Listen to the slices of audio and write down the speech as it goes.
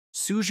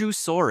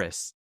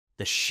Suzhousaurus,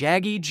 the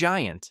shaggy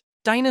giant.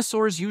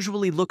 Dinosaurs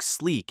usually look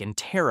sleek and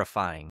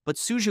terrifying, but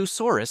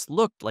Suzhousaurus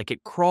looked like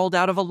it crawled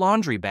out of a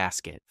laundry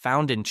basket.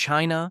 Found in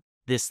China,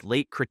 this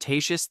late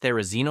Cretaceous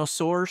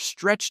therizinosaur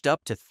stretched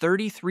up to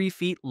 33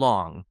 feet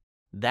long.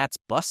 That's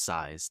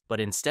bus-sized, but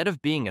instead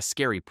of being a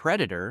scary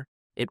predator,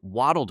 it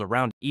waddled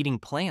around eating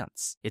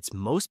plants. Its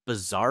most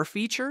bizarre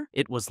feature?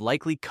 It was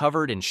likely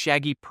covered in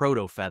shaggy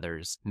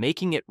proto-feathers,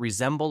 making it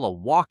resemble a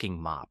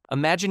walking mop.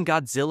 Imagine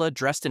Godzilla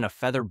dressed in a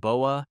feather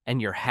boa, and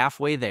you're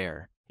halfway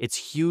there.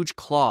 Its huge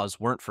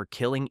claws weren't for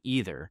killing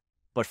either,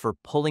 but for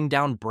pulling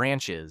down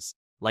branches,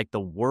 like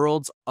the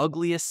world's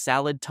ugliest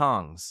salad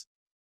tongs.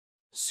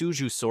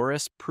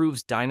 Suzhousaurus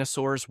proves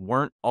dinosaurs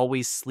weren't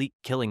always sleek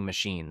killing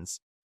machines.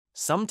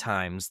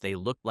 Sometimes they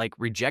looked like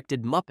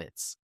rejected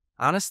Muppets.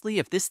 Honestly,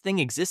 if this thing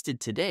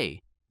existed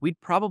today, we'd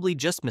probably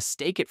just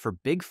mistake it for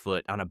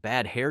Bigfoot on a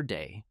bad hair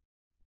day.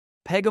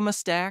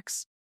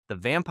 Pegomastax, the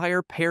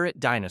vampire parrot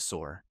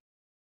dinosaur.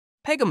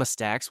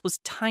 Pegomastax was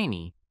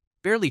tiny,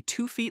 barely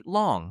 2 feet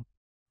long,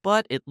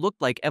 but it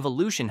looked like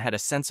evolution had a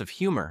sense of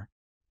humor.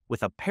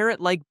 With a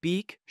parrot-like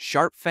beak,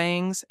 sharp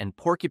fangs, and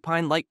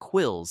porcupine-like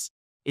quills,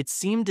 it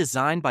seemed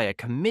designed by a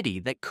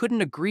committee that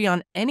couldn't agree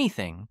on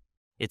anything.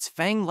 Its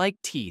fang-like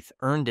teeth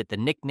earned it the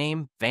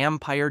nickname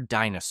Vampire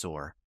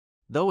Dinosaur,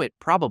 though it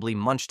probably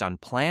munched on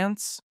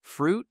plants,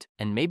 fruit,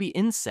 and maybe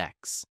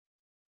insects.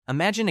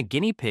 Imagine a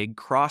guinea pig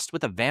crossed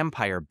with a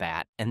vampire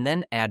bat and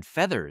then add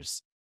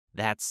feathers.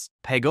 That's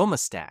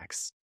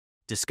Pegomastax.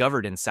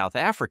 Discovered in South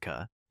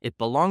Africa, it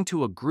belonged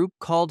to a group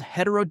called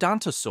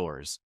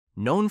Heterodontosaurs,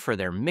 known for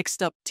their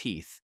mixed-up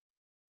teeth.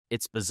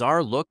 Its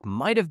bizarre look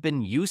might have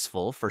been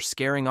useful for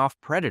scaring off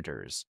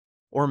predators,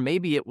 or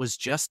maybe it was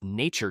just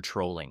nature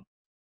trolling.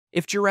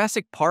 If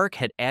Jurassic Park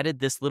had added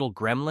this little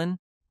gremlin,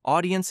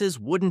 audiences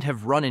wouldn't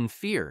have run in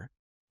fear.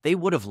 They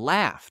would have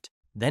laughed,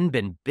 then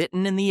been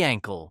bitten in the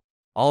ankle.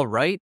 All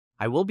right,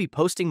 I will be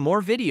posting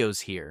more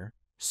videos here,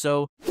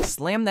 so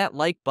slam that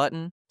like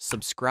button,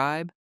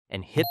 subscribe,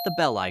 and hit the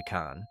bell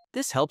icon.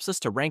 This helps us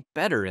to rank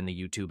better in the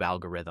YouTube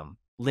algorithm.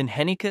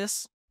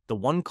 Linhenykus, the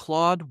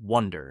one-clawed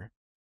wonder.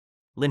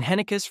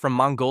 Linhenykus from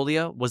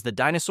Mongolia was the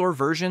dinosaur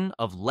version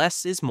of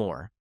less is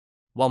more.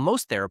 While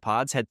most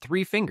theropods had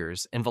 3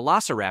 fingers and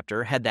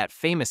Velociraptor had that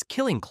famous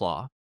killing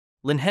claw,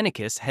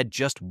 Linhenykus had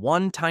just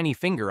 1 tiny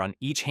finger on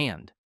each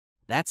hand.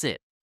 That's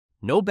it.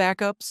 No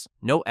backups,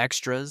 no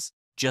extras,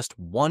 just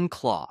 1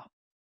 claw.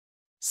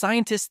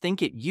 Scientists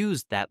think it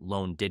used that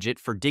lone digit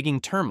for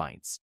digging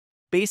termites,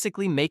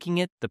 basically making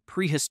it the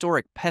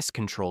prehistoric pest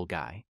control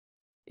guy.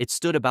 It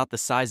stood about the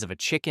size of a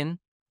chicken,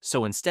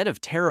 so instead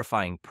of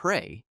terrifying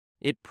prey,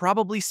 it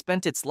probably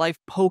spent its life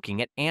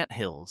poking at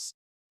anthills.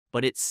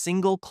 But its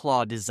single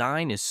claw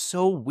design is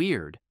so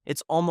weird,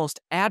 it's almost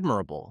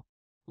admirable.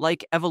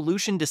 Like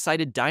evolution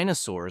decided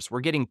dinosaurs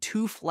were getting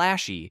too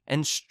flashy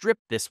and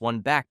stripped this one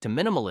back to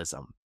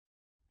minimalism.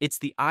 It's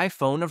the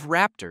iPhone of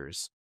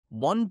raptors.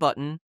 1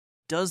 button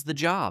does the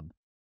job.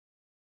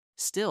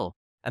 Still,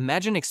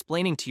 imagine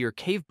explaining to your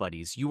cave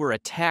buddies you were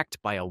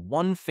attacked by a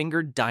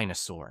 1-fingered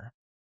dinosaur.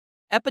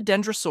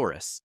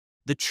 Epidendrosaurus,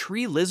 the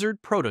tree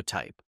lizard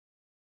prototype.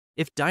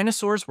 If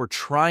dinosaurs were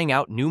trying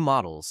out new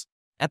models,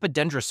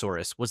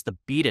 Epidendrosaurus was the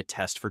beta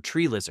test for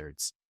tree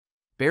lizards.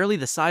 Barely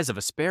the size of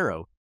a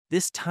sparrow,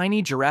 this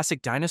tiny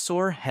Jurassic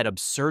dinosaur had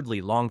absurdly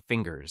long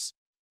fingers.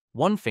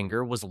 1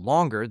 finger was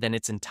longer than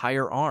its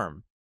entire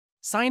arm.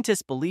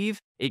 Scientists believe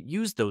it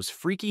used those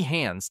freaky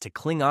hands to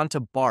cling onto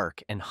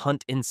bark and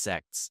hunt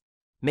insects,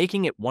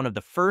 making it one of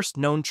the first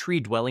known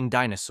tree-dwelling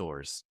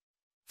dinosaurs.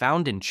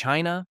 Found in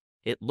China,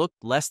 it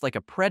looked less like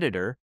a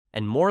predator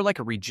and more like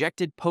a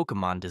rejected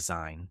Pokémon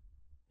design.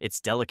 Its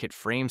delicate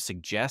frame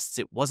suggests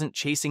it wasn't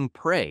chasing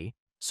prey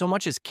so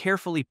much as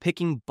carefully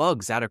picking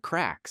bugs out of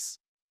cracks.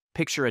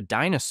 Picture a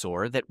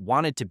dinosaur that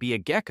wanted to be a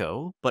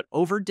gecko but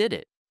overdid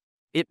it.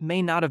 It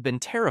may not have been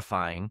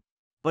terrifying,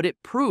 but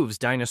it proves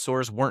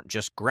dinosaurs weren't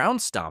just ground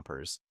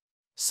stompers.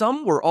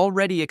 Some were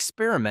already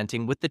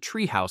experimenting with the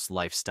treehouse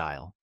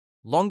lifestyle.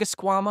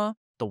 Longisquama,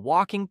 the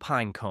walking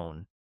pine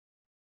cone.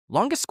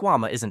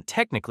 Longisquama isn't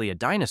technically a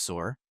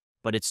dinosaur,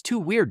 but it's too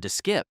weird to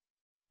skip.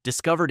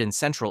 Discovered in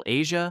Central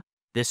Asia,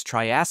 this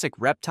Triassic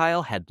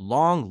reptile had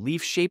long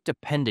leaf-shaped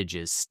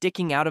appendages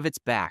sticking out of its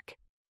back,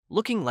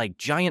 looking like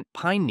giant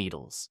pine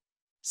needles.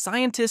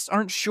 Scientists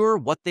aren't sure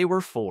what they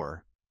were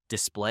for.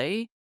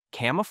 Display?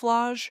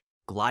 Camouflage?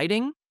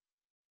 Gliding?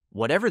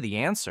 Whatever the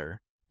answer,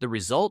 the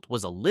result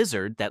was a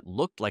lizard that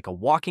looked like a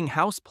walking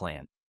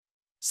houseplant.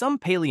 Some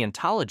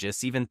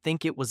paleontologists even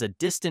think it was a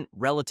distant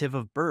relative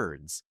of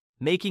birds,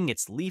 making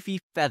its leafy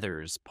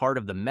feathers part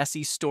of the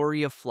messy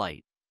story of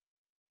flight.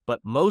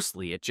 But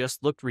mostly it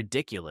just looked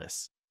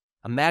ridiculous.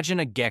 Imagine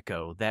a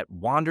gecko that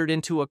wandered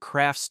into a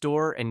craft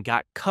store and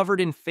got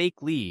covered in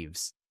fake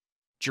leaves.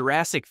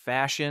 Jurassic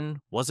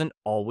fashion wasn't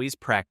always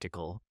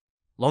practical.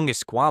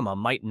 Longisquama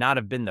might not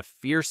have been the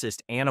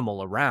fiercest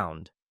animal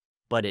around,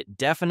 but it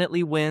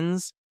definitely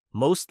wins,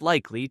 most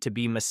likely to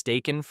be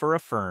mistaken for a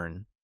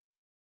fern.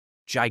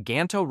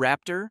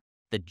 Gigantoraptor,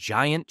 the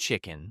giant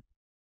chicken.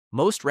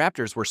 Most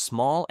raptors were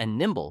small and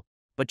nimble,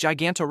 but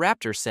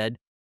Gigantoraptor said,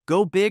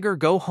 "Go big or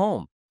go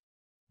home."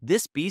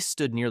 This beast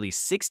stood nearly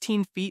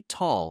 16 feet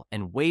tall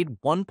and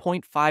weighed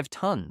 1.5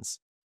 tons.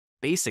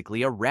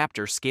 Basically, a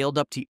raptor scaled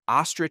up to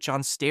ostrich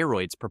on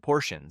steroids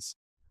proportions.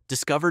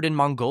 Discovered in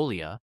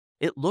Mongolia,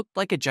 it looked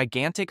like a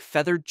gigantic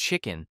feathered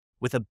chicken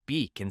with a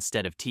beak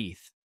instead of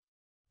teeth.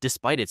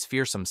 Despite its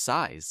fearsome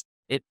size,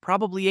 it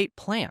probably ate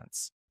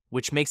plants,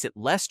 which makes it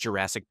less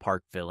Jurassic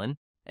Park villain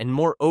and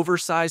more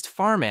oversized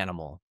farm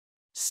animal.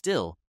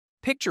 Still,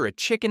 picture a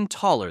chicken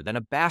taller than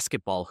a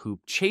basketball hoop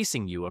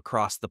chasing you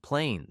across the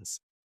plains.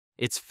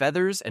 Its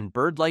feathers and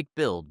bird-like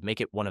build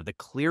make it one of the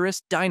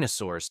clearest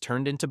dinosaurs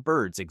turned into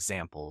birds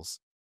examples.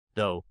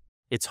 Though,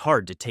 it's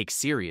hard to take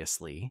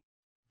seriously.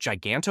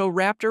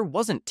 Gigantoraptor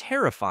wasn't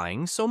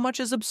terrifying so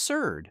much as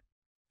absurd.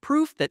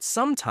 Proof that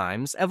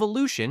sometimes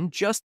evolution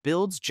just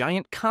builds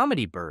giant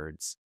comedy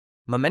birds.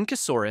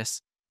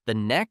 Linhenykus, the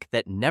neck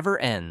that never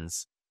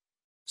ends.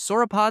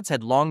 Sauropods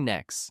had long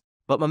necks,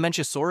 but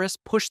Linhenykus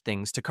pushed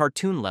things to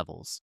cartoon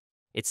levels.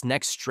 Its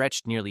neck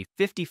stretched nearly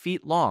 50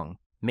 feet long,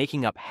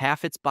 making up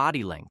half its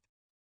body length.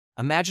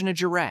 Imagine a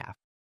giraffe,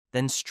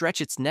 then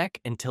stretch its neck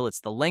until it's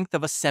the length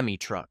of a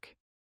semi-truck.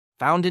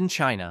 Found in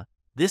China,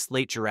 this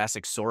late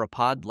Jurassic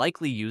sauropod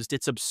likely used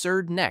its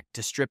absurd neck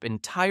to strip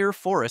entire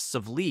forests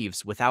of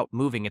leaves without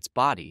moving its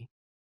body.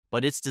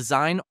 But its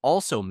design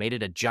also made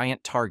it a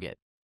giant target.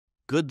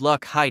 Good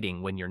luck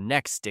hiding when your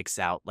neck sticks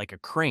out like a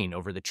crane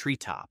over the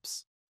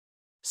treetops.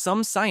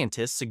 Some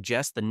scientists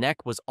suggest the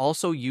neck was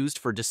also used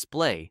for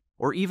display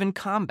or even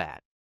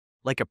combat,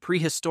 like a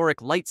prehistoric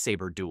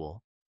lightsaber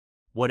duel.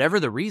 Whatever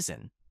the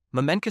reason,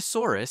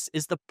 Linhenykus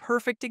is the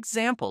perfect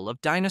example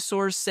of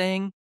dinosaurs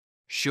saying,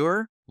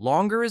 "Sure,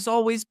 longer is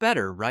always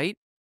better, right?"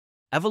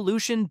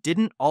 Evolution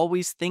didn't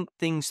always think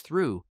things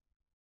through.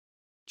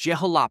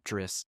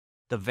 Gigantoraptor,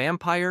 the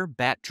vampire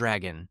bat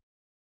dragon.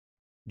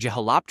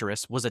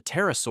 Gigantoraptor was a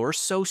pterosaur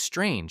so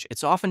strange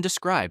it's often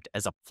described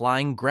as a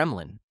flying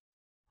gremlin.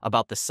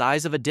 About the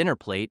size of a dinner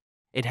plate,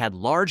 it had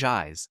large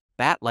eyes,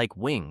 bat-like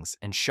wings,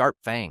 and sharp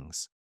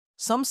fangs.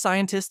 Some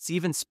scientists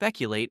even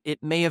speculate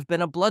it may have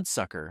been a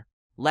bloodsucker,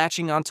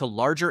 latching onto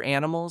larger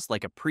animals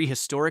like a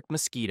prehistoric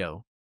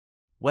mosquito.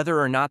 Whether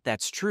or not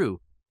that's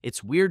true,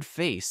 its weird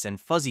face and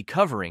fuzzy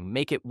covering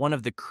make it one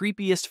of the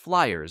creepiest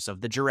flyers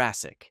of the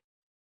Jurassic.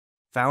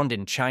 Found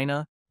in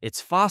China,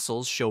 its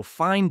fossils show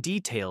fine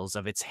details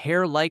of its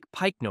hair-like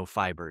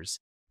pycnofibers,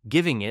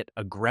 giving it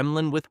a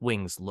gremlin with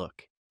wings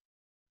look.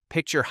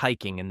 Picture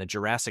hiking in the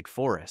Jurassic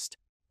forest,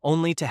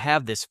 only to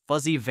have this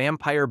fuzzy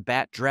vampire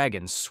bat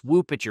dragon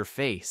swoop at your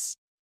face.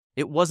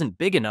 It wasn't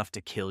big enough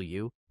to kill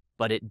you,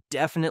 but it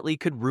definitely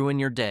could ruin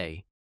your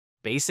day.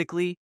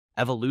 Basically,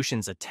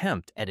 evolution's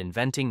attempt at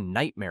inventing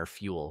nightmare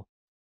fuel.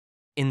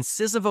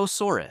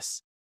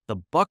 Suzhousaurus, the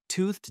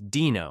buck-toothed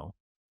dino.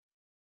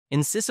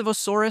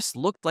 Suzhousaurus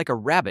looked like a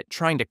rabbit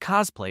trying to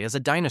cosplay as a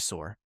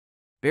dinosaur.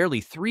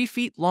 Barely 3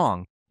 feet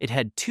long, it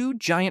had 2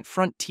 giant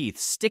front teeth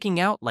sticking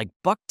out like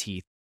buck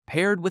teeth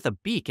paired with a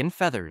beak and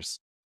feathers.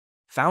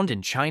 Found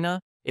in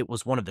China, it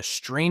was one of the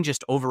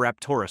strangest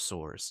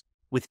oviraptorosaurs,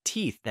 with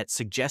teeth that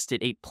suggest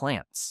it ate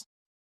plants.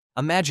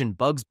 Imagine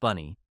Bugs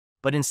Bunny,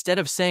 but instead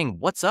of saying,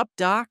 "What's up,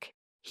 Doc?"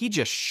 he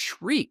just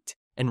shrieked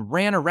and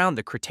ran around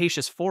the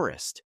Cretaceous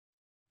forest.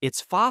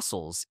 Its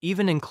fossils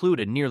even include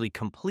a nearly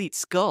complete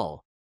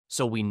skull,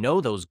 so we know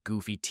those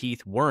goofy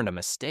teeth weren't a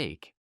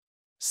mistake.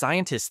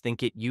 Scientists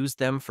think it used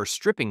them for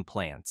stripping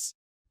plants,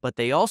 but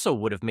they also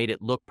would have made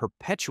it look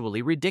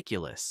perpetually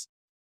ridiculous.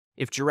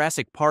 If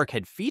Jurassic Park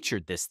had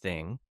featured this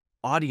thing,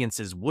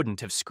 audiences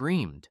wouldn't have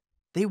screamed.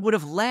 They would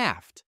have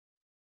laughed.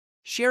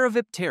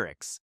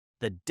 Suzhousaurus,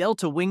 the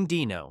delta-winged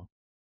dino.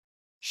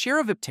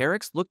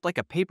 Suzhousaurus looked like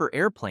a paper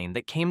airplane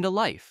that came to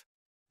life.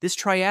 This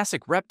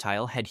Triassic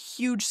reptile had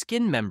huge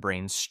skin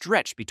membranes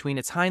stretched between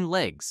its hind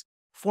legs,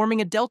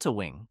 forming a delta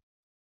wing.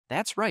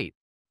 That's right.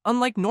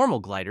 Unlike normal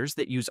gliders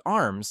that use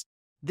arms,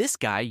 this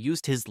guy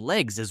used his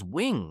legs as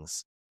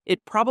wings.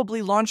 It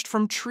probably launched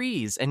from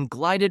trees and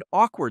glided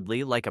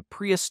awkwardly like a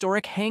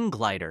prehistoric hang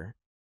glider.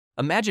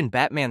 Imagine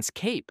Batman's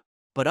cape,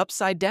 but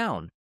upside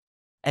down.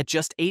 At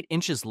just 8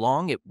 inches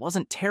long, it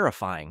wasn't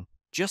terrifying,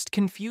 just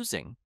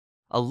confusing.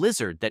 A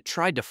lizard that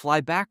tried to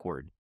fly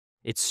backward.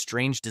 Its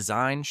strange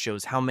design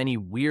shows how many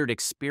weird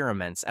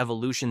experiments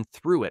evolution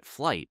threw at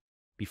flight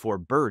before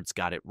birds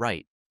got it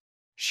right.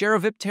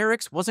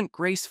 Suzhousaurus wasn't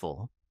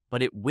graceful,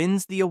 but it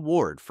wins the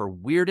award for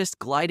weirdest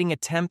gliding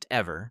attempt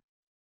ever.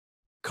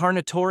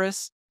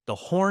 Carnotaurus, the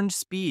horned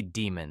speed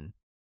demon.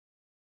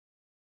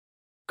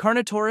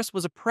 Carnotaurus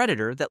was a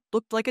predator that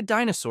looked like a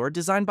dinosaur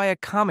designed by a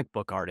comic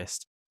book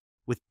artist.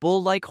 With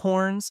bull-like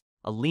horns,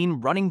 a lean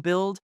running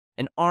build,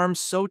 and arms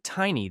so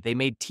tiny they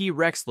made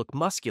T-Rex look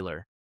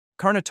muscular,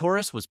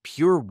 Carnotaurus was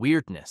pure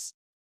weirdness.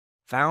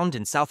 Found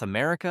in South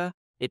America,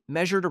 it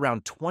measured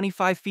around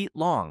 25 feet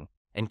long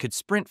and could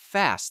sprint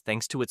fast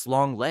thanks to its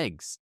long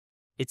legs.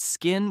 Its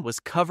skin was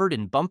covered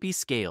in bumpy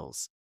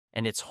scales,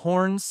 and its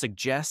horns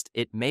suggest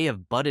it may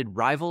have butted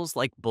rivals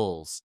like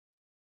bulls.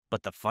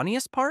 But the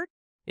funniest part?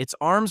 Its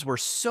arms were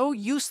so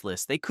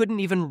useless they couldn't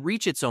even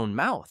reach its own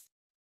mouth.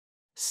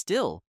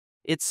 Still,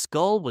 its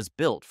skull was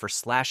built for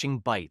slashing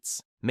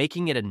bites,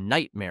 making it a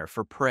nightmare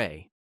for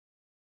prey.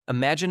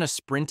 Imagine a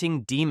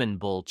sprinting demon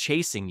bull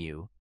chasing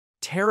you,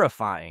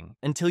 terrifying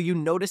until you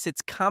notice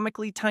its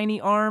comically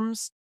tiny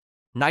arms.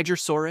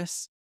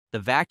 Nigersaurus, the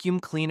vacuum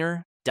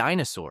cleaner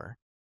dinosaur.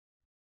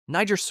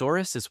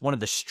 Nigersaurus is one of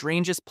the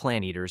strangest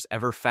plant eaters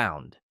ever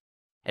found.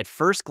 At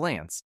first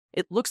glance,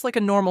 it looks like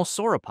a normal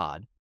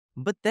sauropod,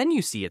 but then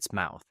you see its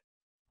mouth.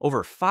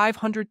 Over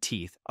 500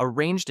 teeth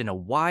arranged in a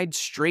wide,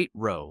 straight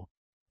row.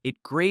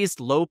 It grazed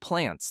low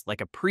plants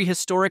like a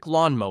prehistoric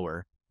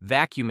lawnmower,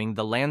 vacuuming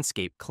the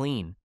landscape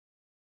clean.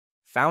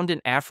 Found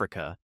in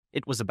Africa,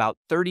 it was about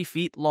 30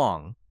 feet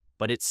long,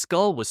 but its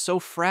skull was so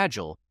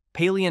fragile,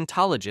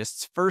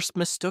 paleontologists first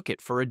mistook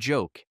it for a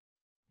joke.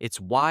 Its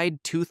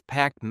wide,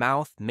 tooth-packed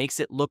mouth makes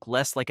it look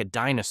less like a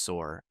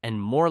dinosaur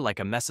and more like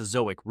a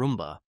Mesozoic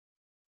Roomba.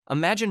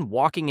 Imagine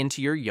walking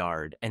into your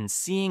yard and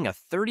seeing a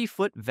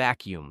 30-foot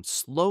vacuum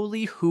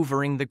slowly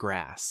hoovering the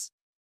grass.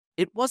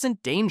 It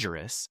wasn't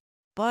dangerous,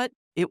 but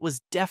it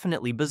was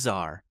definitely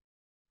bizarre.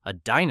 A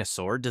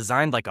dinosaur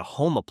designed like a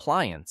home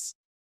appliance.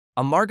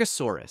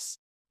 Amargasaurus,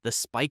 the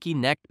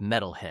spiky-necked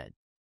metalhead.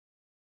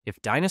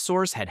 If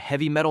dinosaurs had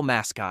heavy metal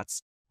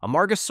mascots,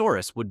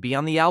 Amargasaurus would be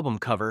on the album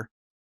cover.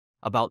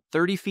 About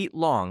 30 feet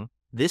long,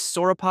 this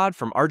sauropod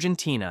from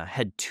Argentina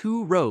had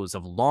 2 rows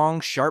of long,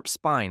 sharp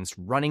spines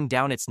running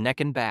down its neck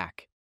and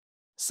back.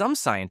 Some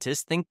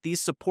scientists think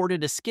these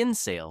supported a skin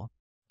sail.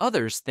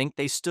 Others think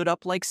they stood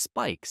up like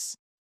spikes.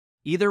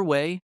 Either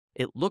way,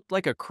 it looked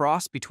like a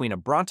cross between a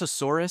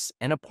brontosaurus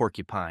and a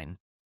porcupine.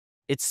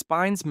 Its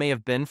spines may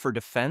have been for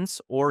defense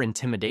or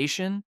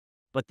intimidation,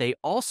 but they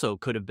also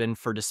could have been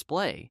for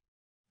display,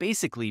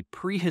 basically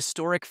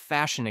prehistoric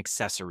fashion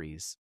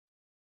accessories.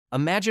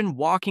 Imagine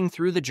walking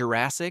through the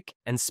Jurassic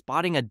and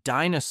spotting a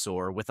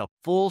dinosaur with a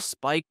full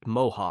spiked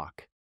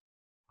mohawk.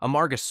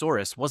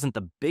 Amargasaurus wasn't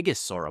the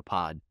biggest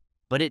sauropod,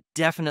 but it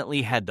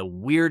definitely had the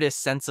weirdest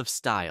sense of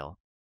style.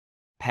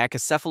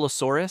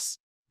 Pachycephalosaurus,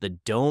 the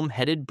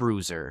dome-headed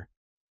bruiser.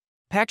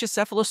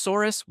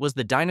 Pachycephalosaurus was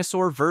the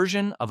dinosaur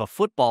version of a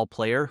football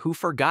player who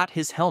forgot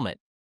his helmet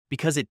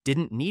because it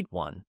didn't need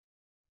one.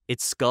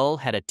 Its skull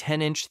had a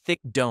 10-inch thick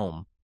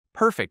dome,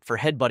 perfect for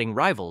headbutting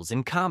rivals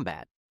in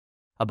combat.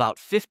 About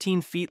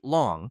 15 feet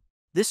long,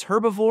 this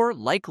herbivore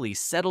likely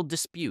settled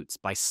disputes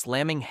by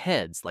slamming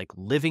heads like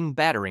living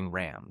battering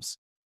rams.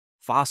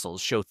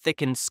 Fossils show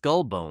thickened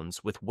skull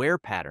bones with wear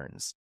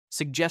patterns,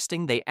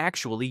 suggesting they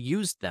actually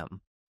used them.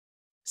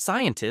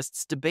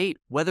 Scientists debate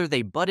whether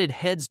they butted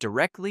heads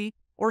directly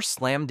or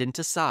slammed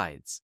into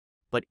sides,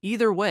 but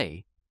either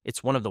way,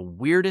 it's one of the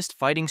weirdest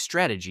fighting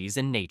strategies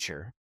in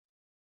nature.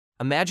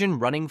 Imagine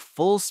running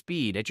full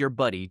speed at your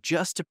buddy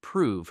just to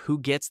prove who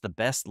gets the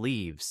best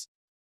leaves.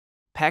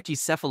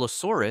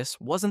 Pachycephalosaurus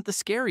wasn't the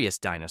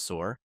scariest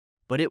dinosaur,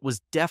 but it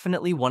was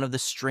definitely one of the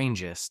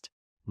strangest.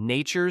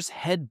 Nature's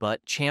headbutt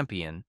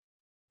champion.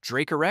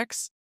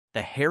 Dracorex,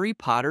 the Harry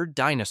Potter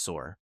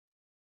dinosaur.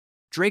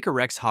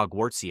 Dracorex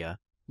hogwartsia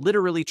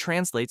literally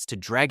translates to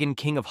Dragon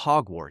King of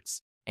Hogwarts,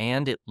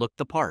 and it looked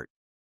the part.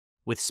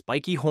 With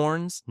spiky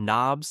horns,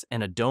 knobs,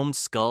 and a domed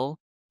skull,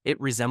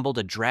 it resembled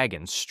a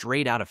dragon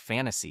straight out of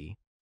fantasy.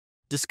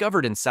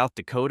 Discovered in South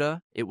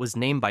Dakota, it was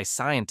named by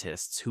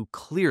scientists who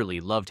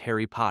clearly loved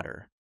Harry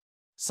Potter.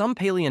 Some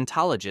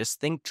paleontologists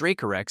think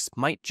Dracorex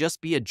might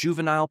just be a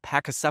juvenile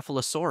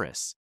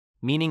Pachycephalosaurus,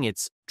 meaning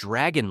its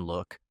dragon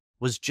look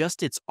was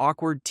just its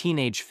awkward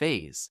teenage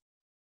phase.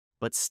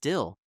 But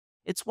still,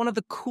 it's one of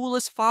the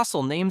coolest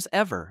fossil names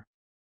ever.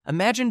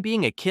 Imagine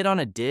being a kid on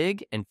a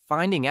dig and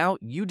finding out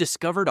you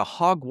discovered a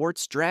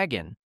Hogwarts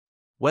dragon.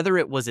 Whether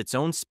it was its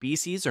own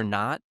species or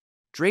not,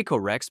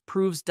 Dracorex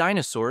proves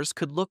dinosaurs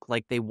could look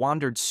like they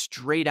wandered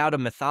straight out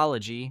of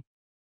mythology.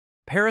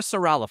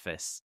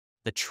 Parasaurolophus,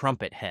 the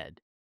trumpet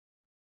head.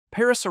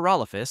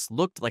 Parasaurolophus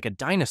looked like a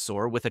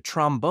dinosaur with a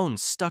trombone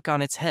stuck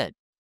on its head.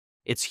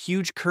 Its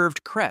huge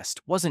curved crest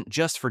wasn't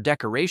just for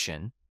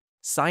decoration.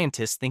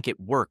 Scientists think it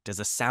worked as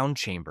a sound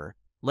chamber,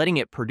 letting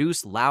it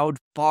produce loud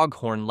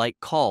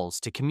foghorn-like calls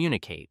to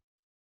communicate.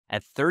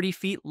 At 30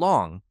 feet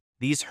long,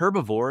 these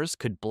herbivores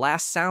could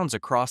blast sounds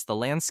across the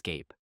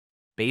landscape.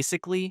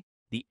 Basically,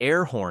 the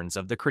air horns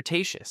of the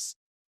Cretaceous.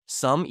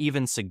 Some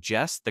even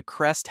suggest the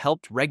crest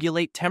helped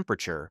regulate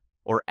temperature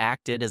or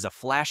acted as a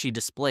flashy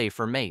display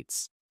for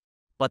mates.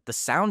 But the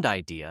sound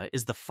idea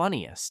is the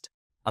funniest.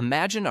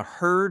 Imagine a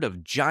herd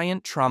of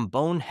giant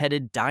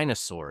trombone-headed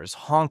dinosaurs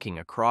honking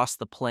across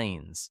the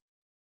plains.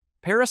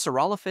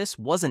 Parasaurolophus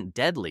wasn't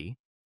deadly,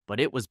 but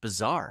it was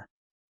bizarre.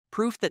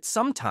 Proof that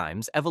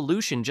sometimes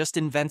evolution just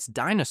invents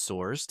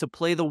dinosaurs to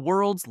play the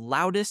world's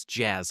loudest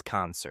jazz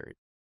concert.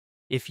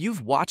 If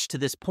you've watched to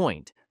this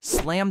point,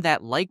 slam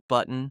that like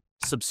button,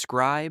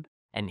 subscribe,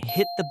 and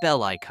hit the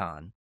bell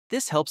icon.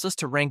 This helps us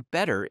to rank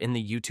better in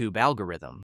the YouTube algorithm.